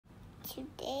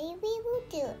Today we will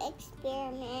do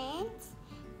experiments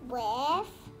with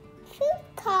food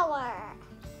color.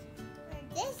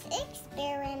 For this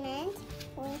experiment,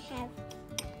 we have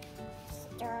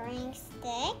stirring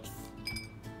sticks,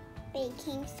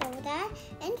 baking soda,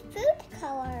 and food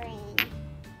coloring,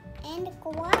 and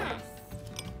glass.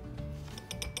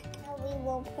 Now we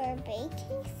will pour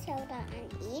baking soda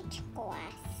on each glass.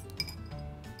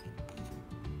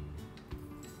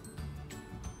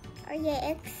 Are you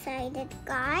excited,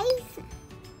 guys?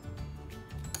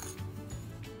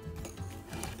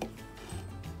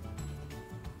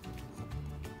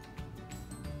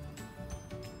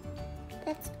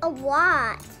 That's a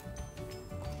lot.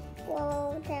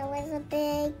 Whoa, that was a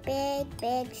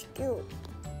big scoop.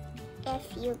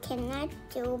 If you cannot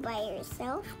do by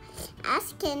yourself,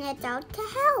 ask an adult to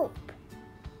help.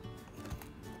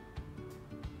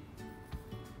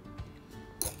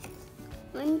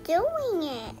 I'm doing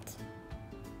it.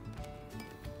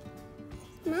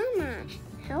 Mama,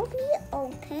 help me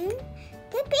open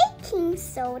the baking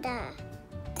soda.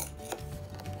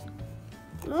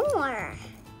 More.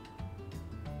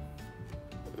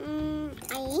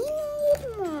 I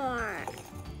need more.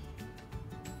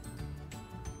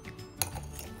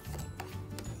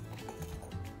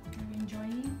 Are you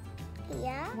enjoying?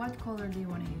 Yeah? What color do you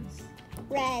want to use?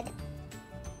 Red.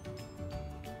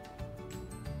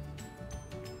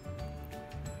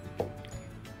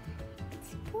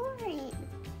 It's pouring.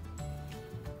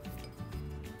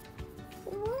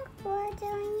 Look, we're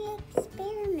doing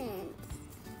experiments.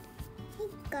 Hey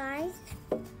guys,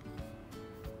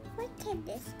 look at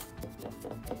this.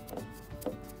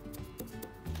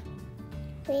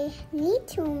 We need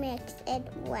to mix it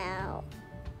well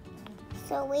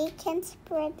so we can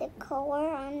spread the color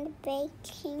on the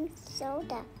baking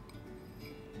soda.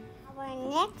 Our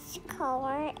next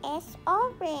color is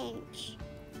orange.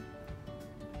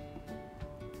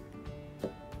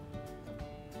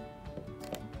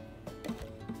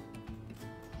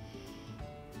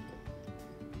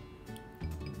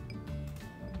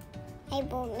 I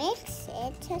will mix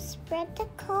it to spread the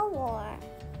color.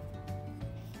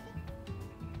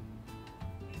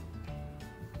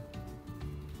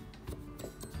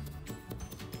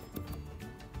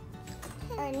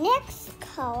 Our next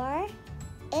color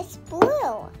is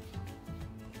blue.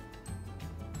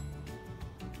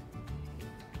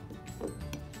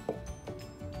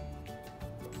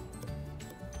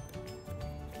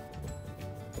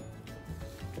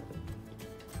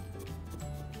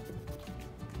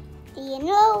 Do you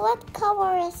know what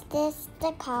color is this?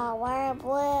 The color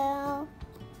blue.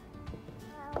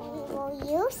 We will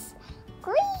use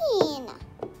green.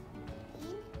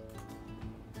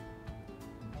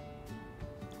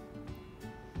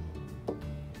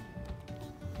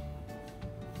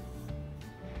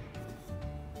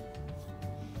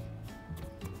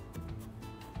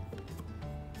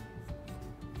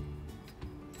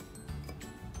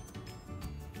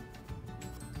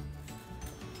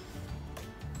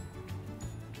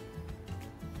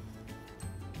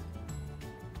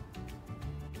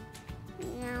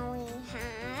 Now we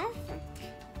have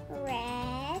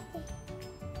red,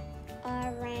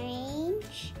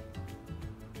 orange,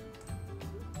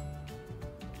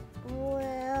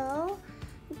 blue,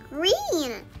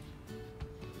 green.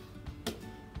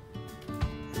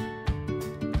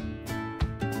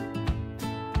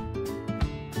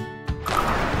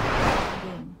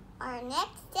 Our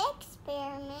next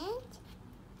experiment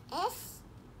is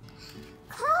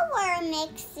color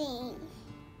mixing.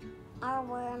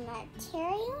 Our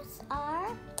materials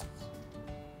are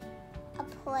a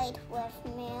plate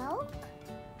with milk,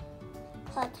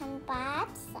 cotton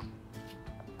buds,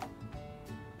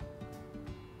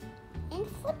 and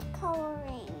food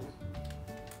coloring.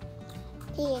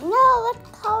 Do you know what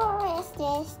color is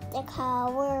this? The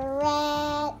color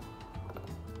red.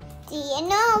 Do you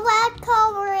know what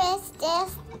color is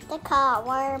this? The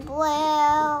color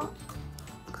blue.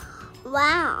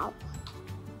 Wow.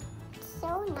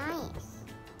 So nice.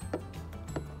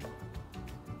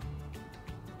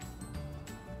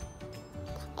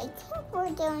 I think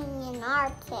we're doing an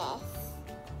artist.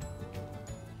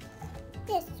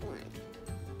 This one.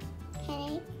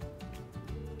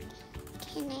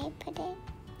 Can I put it?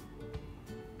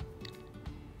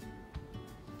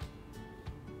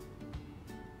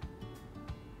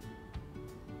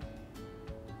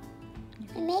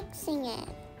 I'm mixing it.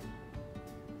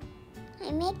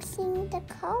 I'm mixing the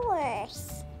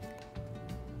colors.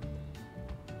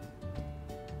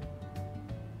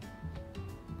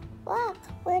 Look,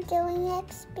 we're doing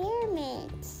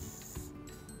experiments.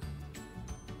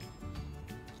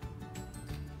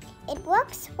 It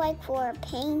looks like we're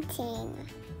painting.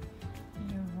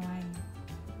 You're right.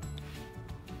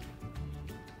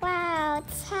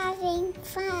 it's having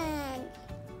fun.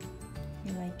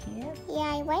 You like it?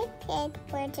 Yeah, I like it.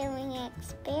 We're doing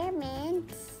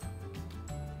experiments.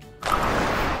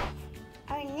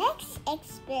 Our next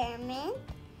experiment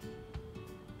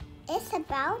is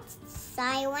about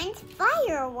silent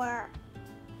fireworks.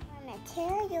 Our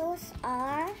materials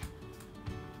are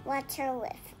water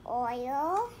with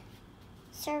oil,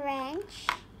 syringe,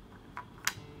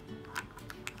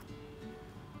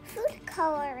 food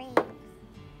coloring.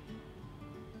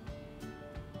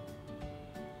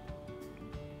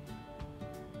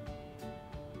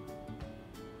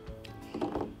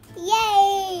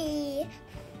 Yay!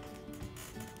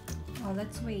 Oh,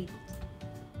 let's wait.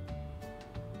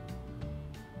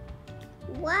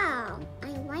 Wow, I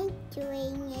like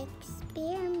doing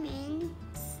experiments.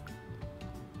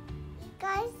 You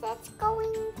guys, it's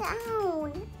going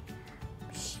down.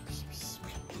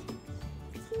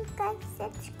 You guys,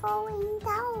 it's going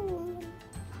down.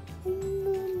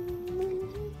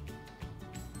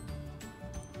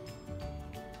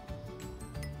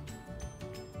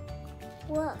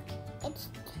 Look, it's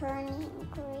turning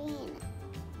green.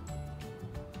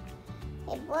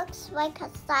 It looks like a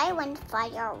silent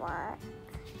firework.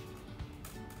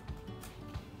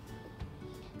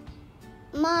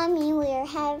 Mommy, we're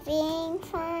having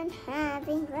fun,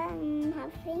 having fun,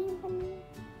 having fun.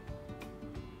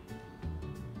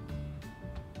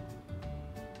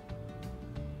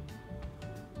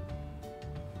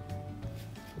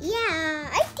 Yeah,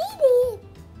 I did it.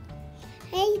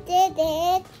 I did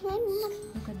it.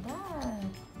 Look at that.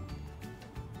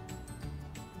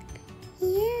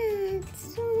 Yeah,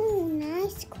 it's so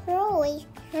nice, curly,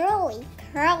 curly,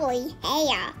 curly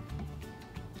hair.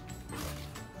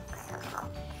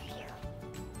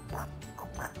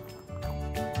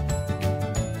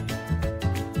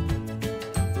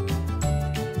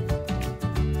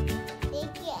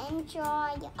 Did you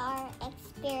enjoy our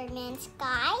experiments,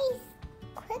 guys?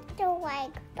 Click the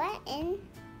like button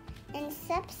and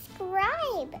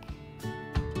subscribe.